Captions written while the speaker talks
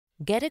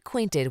Get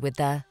acquainted with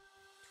the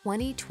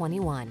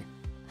 2021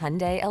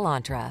 Hyundai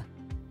Elantra.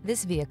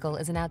 This vehicle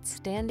is an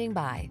outstanding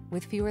buy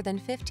with fewer than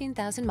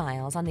 15,000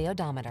 miles on the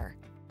odometer.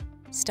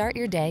 Start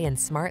your day in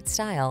smart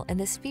style in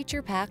this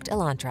feature-packed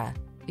Elantra.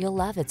 You'll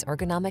love its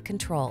ergonomic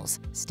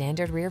controls,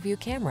 standard rear-view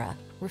camera,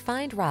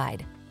 refined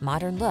ride,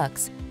 modern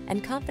looks,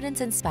 and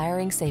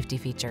confidence-inspiring safety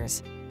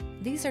features.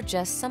 These are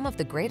just some of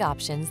the great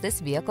options this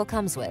vehicle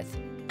comes with: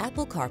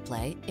 Apple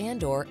CarPlay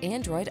and/or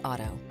Android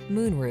Auto,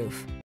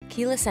 moonroof,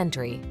 keyless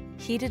entry,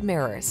 heated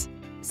mirrors,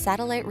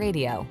 satellite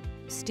radio,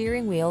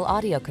 steering wheel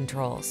audio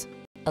controls,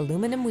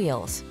 aluminum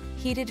wheels,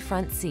 heated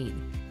front seat,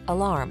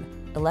 alarm,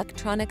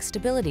 electronic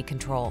stability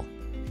control.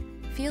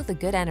 Feel the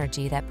good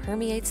energy that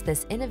permeates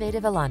this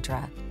innovative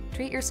Elantra.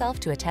 Treat yourself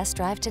to a test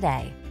drive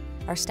today.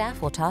 Our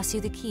staff will toss you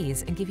the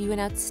keys and give you an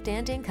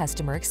outstanding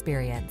customer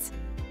experience.